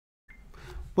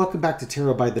Welcome back to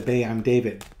Tarot by the Bay. I'm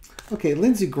David. Okay,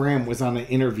 Lindsey Graham was on an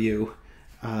interview,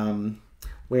 NBC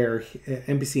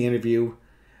interview,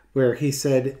 where he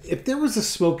said, if there was a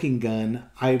smoking gun,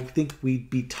 I think we'd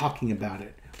be talking about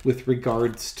it with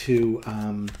regards to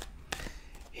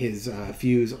his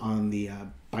views on the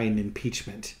Biden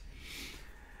impeachment.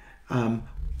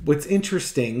 What's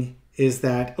interesting is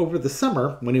that over the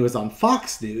summer, when he was on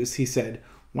Fox News, he said,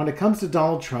 when it comes to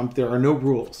Donald Trump, there are no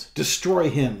rules. Destroy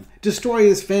him. Destroy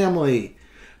his family.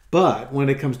 But when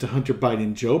it comes to Hunter Biden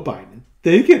and Joe Biden,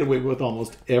 they get away with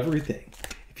almost everything.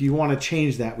 If you want to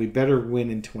change that, we better win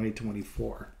in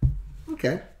 2024.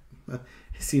 Okay.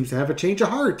 He seems to have a change of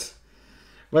heart.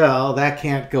 Well, that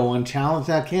can't go unchallenged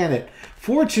now, can it?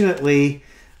 Fortunately,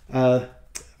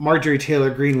 Marjorie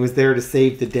Taylor Greene was there to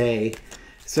save the day.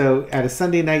 So at a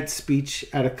Sunday night speech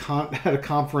at a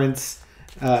conference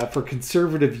for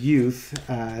conservative youth,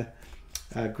 a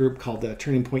group called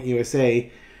Turning Point USA,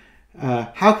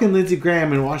 how can Lindsey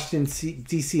Graham in Washington,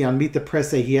 D.C. on Meet the Press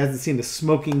say he hasn't seen a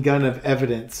smoking gun of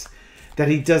evidence, that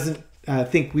he doesn't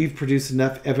think we've produced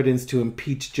enough evidence to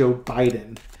impeach Joe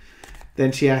Biden?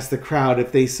 Then she asked the crowd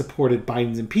if they supported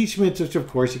Biden's impeachment, which of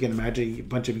course you can imagine a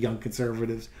bunch of young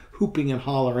conservatives hooping and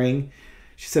hollering.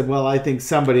 She said, well, I think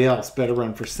somebody else better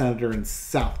run for senator in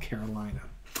South Carolina.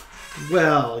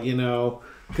 Well, you know,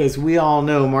 because we all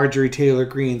know Marjorie Taylor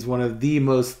Greene's one of the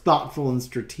most thoughtful and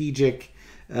strategic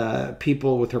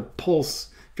people with her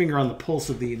finger on the pulse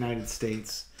of the United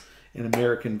States and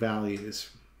American values.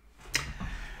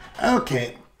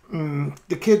 Okay,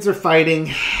 the kids are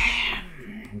fighting.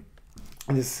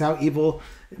 And this is how evil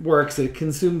works. It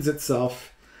consumes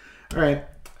itself. All right,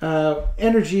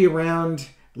 energy around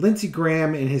Lindsey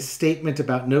Graham and his statement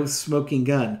about no smoking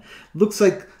gun. Looks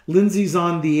like Lindsey's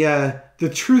on the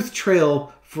truth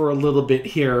trail for a little bit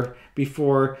here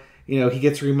before, you know, he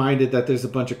gets reminded that there's a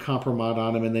bunch of compromise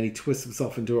on him, and then he twists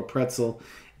himself into a pretzel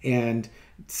and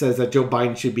says that Joe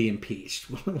Biden should be impeached.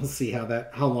 We'll see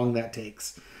how long that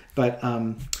takes. But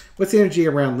what's the energy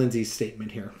around Lindsey's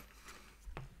statement here?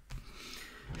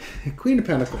 Queen of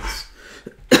Pentacles.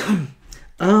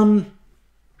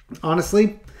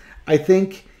 Honestly, I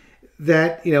think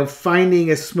that, you know,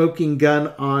 finding a smoking gun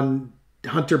on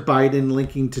Hunter Biden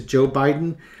linking to Joe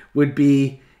Biden would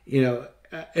be, you know,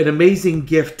 an amazing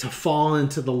gift to fall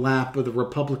into the lap of the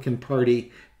Republican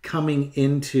Party coming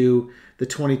into the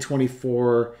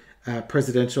 2024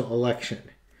 presidential election.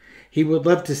 He would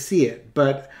love to see it,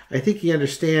 but I think he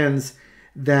understands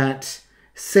that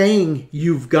saying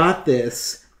you've got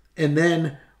this, and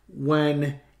then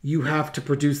when you have to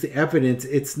produce the evidence,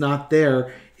 it's not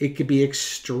there, it could be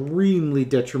extremely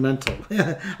detrimental.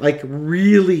 Like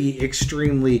really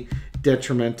extremely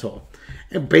detrimental.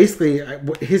 And basically,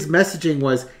 his messaging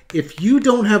was, if you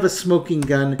don't have a smoking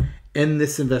gun, end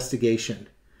this investigation.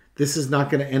 This is not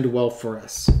going to end well for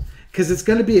us. Because it's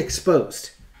going to be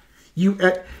exposed.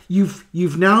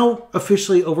 You've now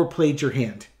officially overplayed your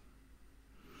hand.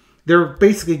 They're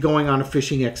basically going on a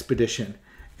fishing expedition.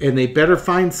 And they better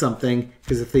find something,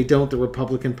 because if they don't, the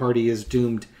Republican Party is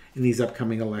doomed in these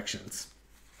upcoming elections.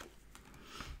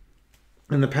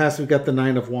 In the past, we've got the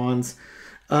Nine of Wands.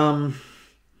 I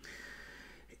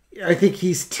think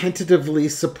he's tentatively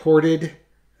supported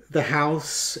the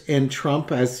House and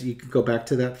Trump, as you can go back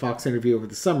to that Fox interview over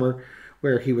the summer,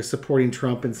 where he was supporting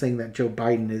Trump and saying that Joe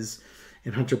Biden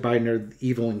and Hunter Biden are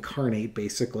evil incarnate,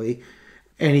 basically.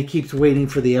 And he keeps waiting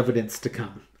for the evidence to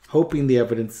come, hoping the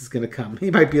evidence is going to come.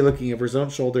 He might be looking over his own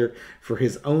shoulder for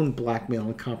his own blackmail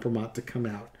and compromise to come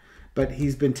out. But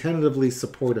he's been tentatively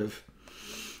supportive.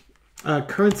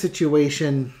 Current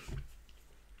situation,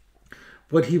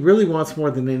 what he really wants more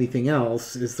than anything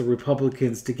else is the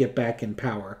Republicans to get back in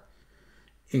power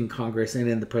in Congress and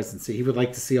in the presidency. He would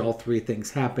like to see all three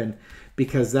things happen,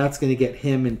 because that's going to get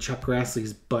him and Chuck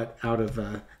Grassley's butt out of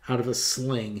a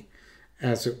sling,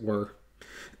 as it were.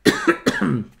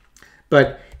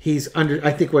 But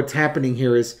I think what's happening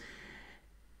here is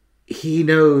he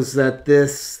knows that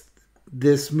this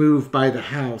move by the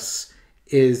House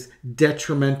is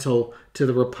detrimental to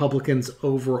the Republicans'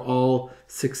 overall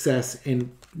success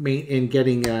in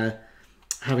getting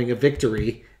having a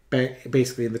victory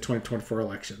basically in the 2024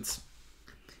 elections.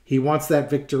 He wants that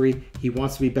victory. He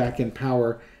wants to be back in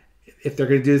power. If they're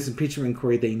going to do this impeachment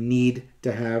inquiry, they need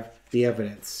to have the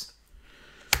evidence.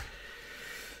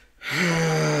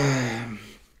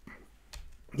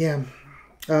 Yeah.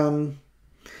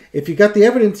 If you got the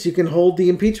evidence, you can hold the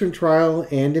impeachment trial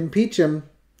and impeach him.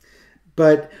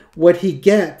 But what he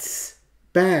gets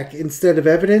back, instead of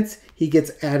evidence, he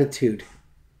gets attitude.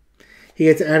 he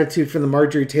gets attitude from the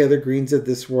Marjorie Taylor Greenes of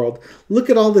this world. Look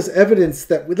at all this evidence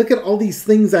look at all these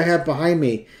things I have behind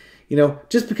me. You know,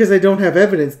 just because I don't have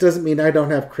evidence doesn't mean I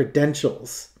don't have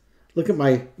credentials. Look at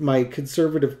my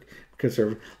conservative.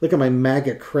 Look at my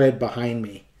MAGA cred behind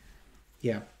me.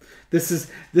 Yeah, this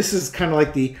is kind of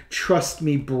like the trust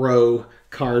me bro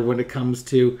card when it comes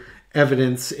to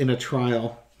evidence in a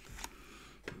trial.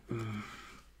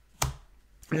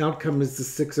 The outcome is the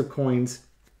 6 of coins.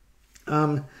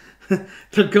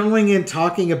 They're going in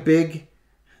talking a big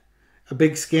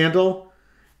scandal,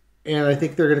 and I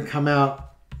think they're going to come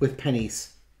out with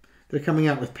pennies. They're coming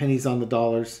out with pennies on the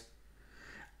dollars.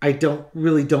 I don't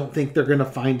think they're going to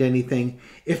find anything.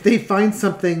 If they find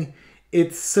something,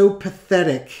 it's so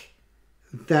pathetic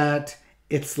that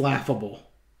it's laughable.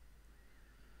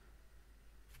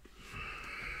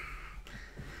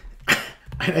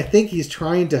 I think he's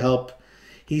trying to help.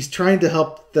 He's trying to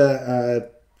help the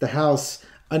House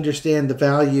understand the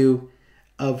value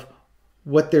of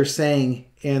what they're saying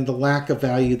and the lack of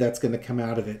value that's going to come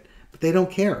out of it. But they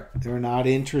don't care. They're not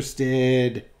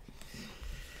interested.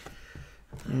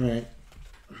 All right.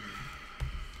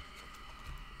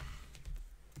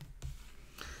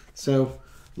 So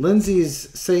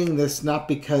Lindsey's saying this not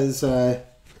because,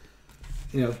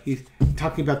 he's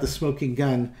talking about the smoking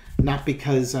gun, not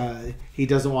because he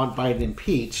doesn't want Biden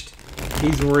impeached.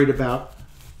 He's worried about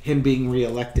him being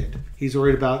reelected. He's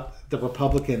worried about the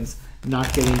Republicans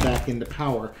not getting back into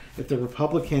power. If the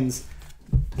Republicans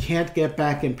can't get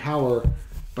back in power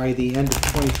by the end of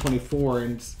 2024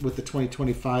 and with the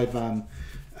 2025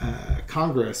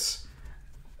 Congress,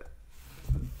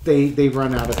 they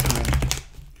run out of time.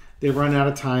 They run out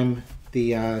of time.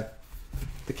 The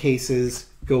cases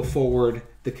go forward.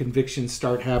 The convictions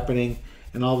start happening,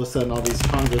 and all of a sudden, all these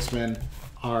congressmen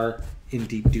are in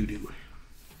deep doo-doo.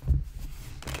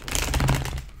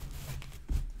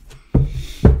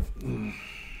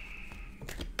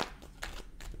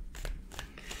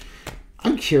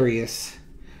 I'm curious.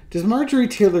 Does Marjorie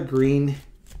Taylor Greene,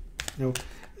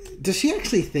 does she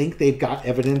actually think they've got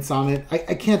evidence on it?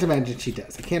 I can't imagine she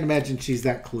does. I can't imagine she's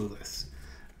that clueless.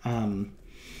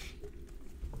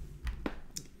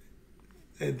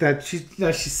 That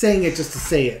she's saying it just to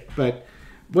say it. But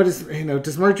what is,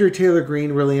 does Marjorie Taylor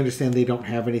Greene really understand they don't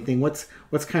have anything? What's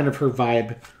kind of her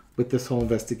vibe with this whole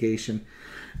investigation?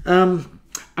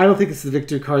 I don't think it's the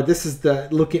victory card. This is the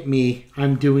look at me,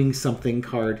 I'm doing something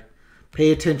card.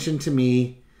 Pay attention to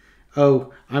me.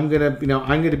 Oh, I'm gonna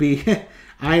be.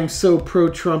 I'm so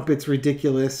pro-Trump, it's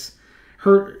ridiculous.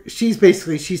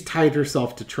 She's tied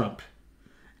herself to Trump,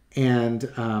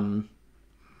 and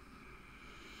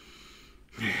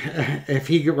if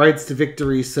he rides to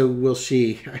victory, so will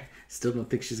she. I still don't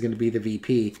think she's going to be the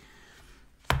VP,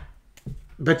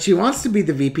 but she wants to be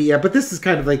the VP. Yeah, but this is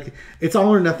kind of like it's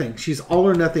all or nothing. She's all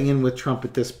or nothing in with Trump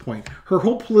at this point. Her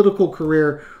whole political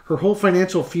career, her whole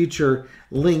financial future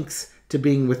links to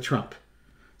being with Trump.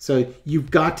 So you've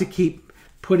got to keep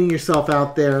putting yourself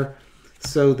out there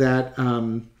so that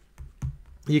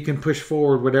you can push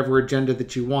forward whatever agenda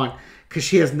that you want, because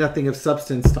she has nothing of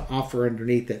substance to offer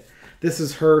underneath it. This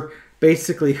is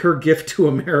basically her gift to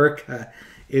America,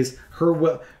 is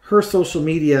her social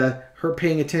media, her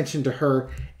paying attention to her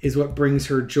is what brings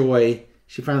her joy.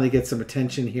 She finally gets some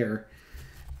attention here.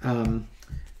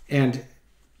 And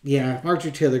yeah,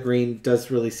 Marjorie Taylor Greene does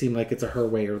really seem like it's a her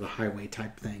way or the highway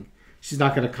type thing. She's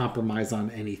not going to compromise on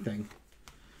anything.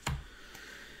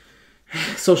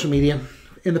 Social media.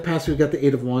 In the past, we've got the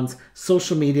 8 of Wands.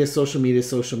 Social media.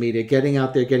 Getting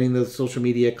out there, getting those social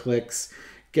media clicks,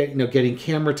 getting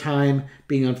camera time,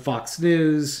 being on Fox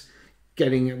News,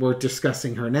 we're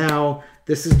discussing her now.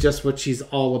 This is just what she's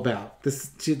all about.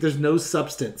 There's no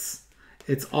substance.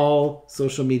 It's all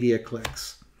social media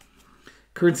clicks.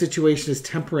 Current situation is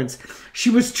temperance. She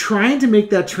was trying to make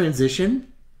that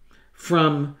transition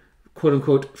from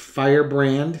quote-unquote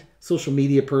firebrand social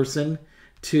media person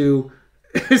to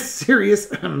serious,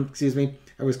 excuse me,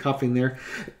 I was coughing there,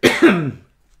 and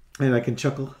I can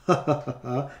chuckle,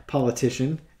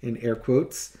 politician in air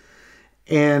quotes.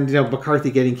 And,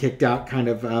 McCarthy getting kicked out kind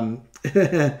of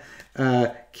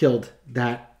killed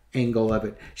that angle of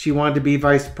it. She wanted to be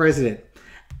vice president.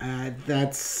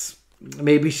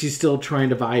 Maybe she's still trying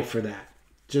to vie for that.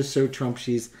 Just so Trump,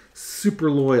 she's super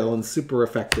loyal and super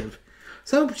effective.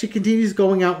 So she continues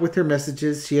going out with her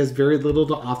messages. She has very little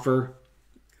to offer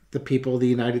the people of the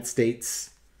United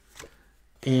States.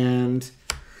 And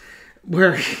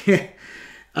where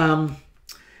I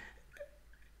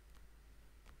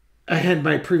had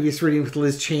my previous reading with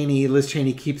Liz Cheney. Liz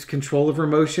Cheney keeps control of her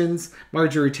emotions.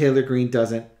 Marjorie Taylor Greene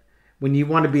doesn't. When you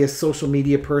want to be a social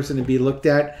media person and be looked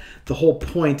at, the whole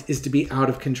point is to be out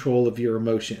of control of your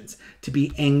emotions, to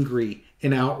be angry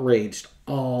and outraged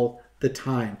all the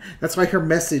time. That's why her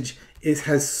message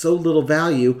has so little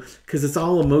value, because it's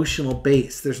all emotional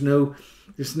based. There's no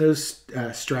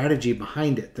strategy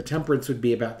behind it. The temperance would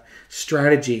be about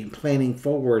strategy and planning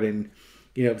forward and,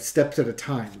 steps at a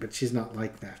time, but she's not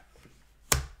like that.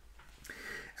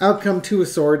 Outcome, Two of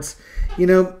Swords.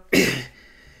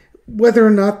 Whether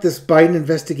or not this Biden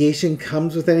investigation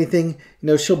comes with anything,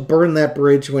 she'll burn that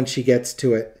bridge when she gets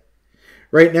to it.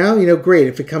 Right now, great.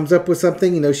 If it comes up with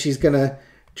something, she's going to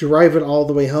drive it all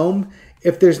the way home.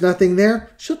 If there's nothing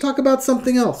there, she'll talk about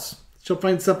something else. She'll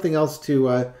find something else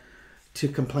to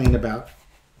complain about,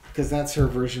 because that's her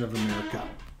version of America.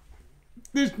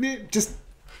 There's just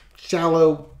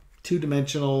shallow,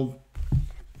 two-dimensional,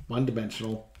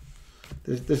 one-dimensional.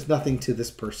 There's nothing to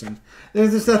this person.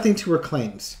 There's nothing to her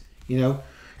claims.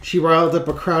 She riled up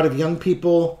a crowd of young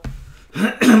people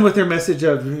with her message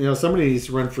of, somebody needs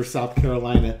to run for South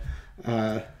Carolina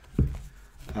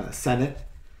Senate.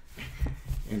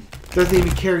 And doesn't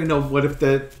even care, what if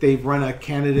they run a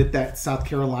candidate that South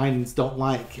Carolinians don't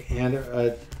like and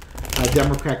a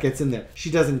Democrat gets in there.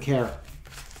 She doesn't care.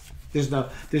 There's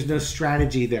no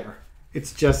strategy there.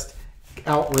 It's just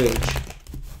outrage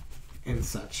and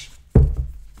such.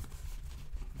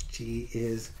 She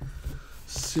is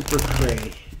super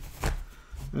cray.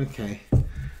 Okay.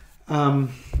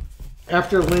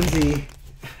 After Lindsey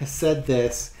said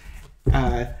this,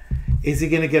 is he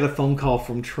going to get a phone call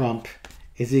from Trump?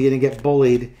 Is he going to get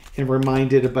bullied and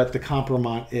reminded of what the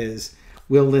compromise is?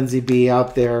 Will Lindsey be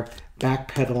out there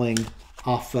backpedaling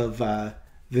off of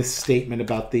this statement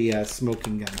about the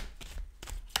smoking gun?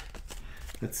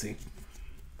 Let's see.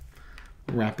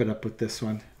 We'll wrap it up with this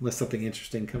one, unless something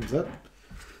interesting comes up.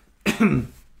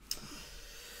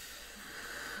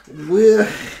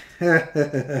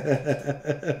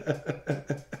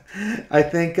 I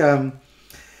think,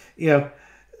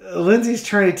 Lindsey's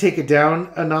trying to take it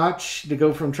down a notch to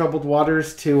go from troubled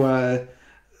waters to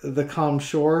the calm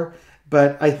shore.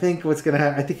 But I think what's going to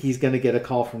happen, I think he's going to get a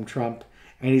call from Trump,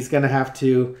 and he's going to have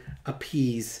to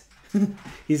appease.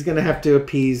 He's going to have to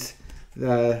appease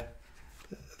the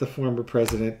former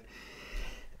president.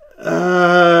 He's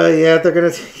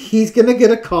going to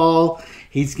get a call.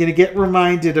 He's going to get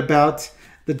reminded about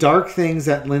the dark things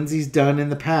that Lindsey's done in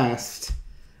the past,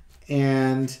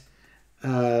 and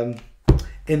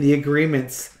the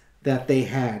agreements that they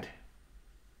had.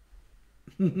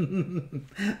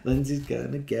 Lindsey's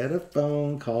going to get a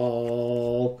phone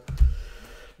call.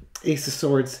 Ace of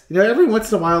Swords. Every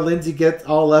once in a while, Lindsey gets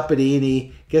all uppity and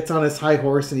he gets on his high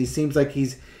horse and he seems like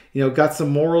he's, got some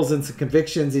morals and some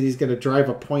convictions and he's going to drive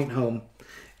a point home.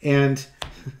 And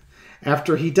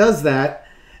after he does that,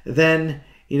 then,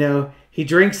 he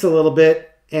drinks a little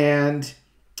bit and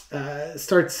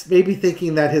starts maybe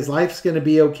thinking that his life's going to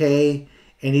be okay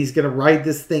and he's going to ride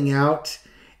this thing out.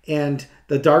 And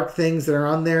the dark things that are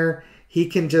on there, he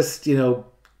can just,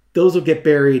 those will get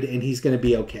buried and he's going to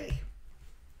be okay.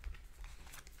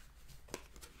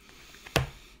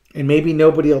 And maybe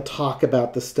nobody will talk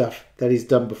about the stuff that he's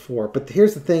done before. But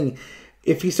here's the thing.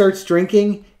 If he starts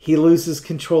drinking, he loses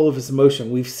control of his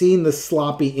emotion. We've seen the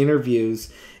sloppy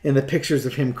interviews and the pictures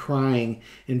of him crying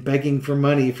and begging for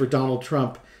money for Donald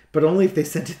Trump. But only if they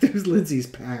sent it through Lindsey's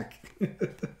pack.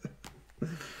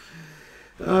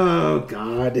 Oh,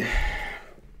 God.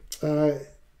 The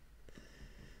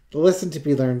lesson to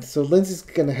be learned. So Lindsey's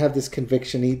going to have this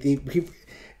conviction. He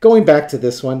going back to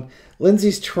this one,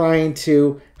 Lindsey's trying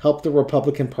to help the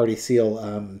Republican Party seal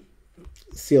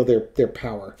their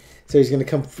power. So he's going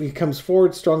to he comes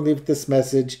forward strongly with this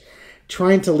message,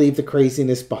 trying to leave the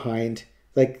craziness behind.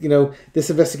 Like,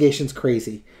 this investigation's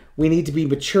crazy. We need to be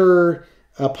mature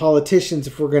politicians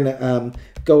if we're going to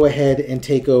go ahead and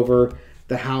take over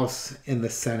the House and the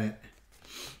Senate.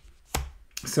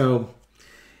 So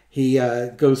he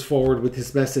goes forward with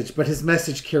his message, but his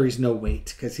message carries no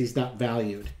weight because he's not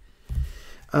valued.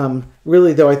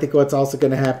 Really, though, I think what's also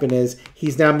going to happen is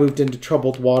he's now moved into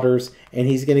troubled waters and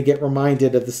he's going to get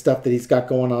reminded of the stuff that he's got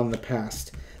going on in the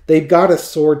past. They've got a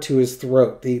sword to his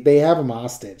throat. They have him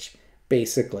hostage,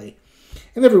 basically.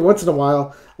 And every once in a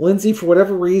while, Lindsey, for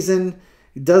whatever reason,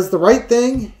 does the right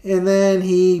thing and then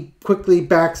he quickly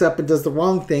backs up and does the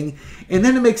wrong thing. And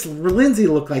then it makes Lindsey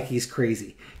look like he's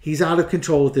crazy. He's out of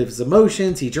control with his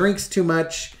emotions. He drinks too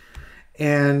much.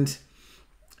 And,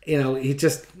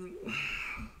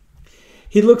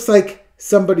 he looks like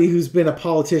somebody who's been a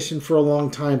politician for a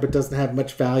long time but doesn't have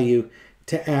much value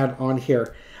to add on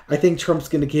here. I think Trump's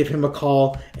going to give him a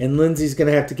call and Lindsey's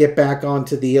going to have to get back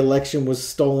onto the election was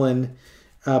stolen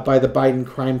by the Biden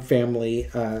crime family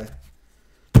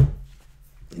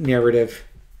narrative,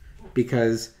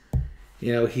 because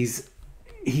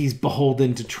he's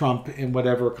beholden to Trump and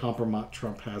whatever compromise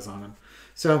Trump has on him.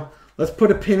 So let's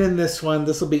put a pin in this one.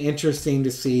 This will be interesting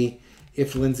to see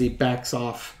if Lindsey backs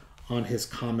off on his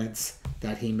comments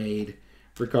that he made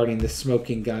regarding the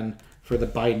smoking gun for the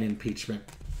Biden impeachment,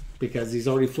 because he's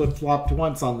already flip-flopped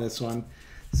once on this one.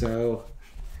 So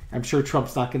I'm sure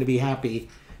Trump's not going to be happy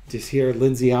to hear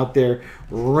Lindsey out there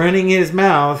running his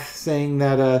mouth saying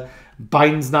that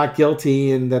Biden's not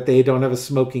guilty and that they don't have a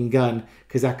smoking gun,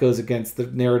 because that goes against the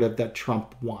narrative that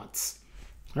Trump wants.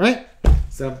 All right?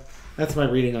 So that's my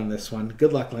reading on this one.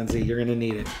 Good luck, Lindsey. You're going to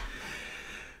need it.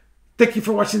 Thank you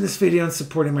for watching this video and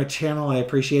supporting my channel. I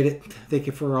appreciate it. Thank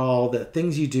you for all the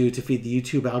things you do to feed the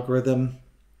YouTube algorithm,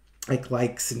 like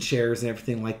likes and shares and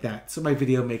everything like that, so my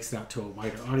video makes it out to a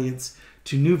wider audience.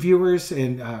 To new viewers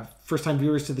and first-time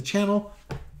viewers to the channel,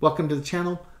 welcome to the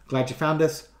channel. Glad you found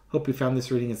us. Hope you found this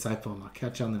reading insightful, and I'll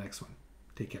catch you on the next one.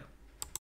 Take care.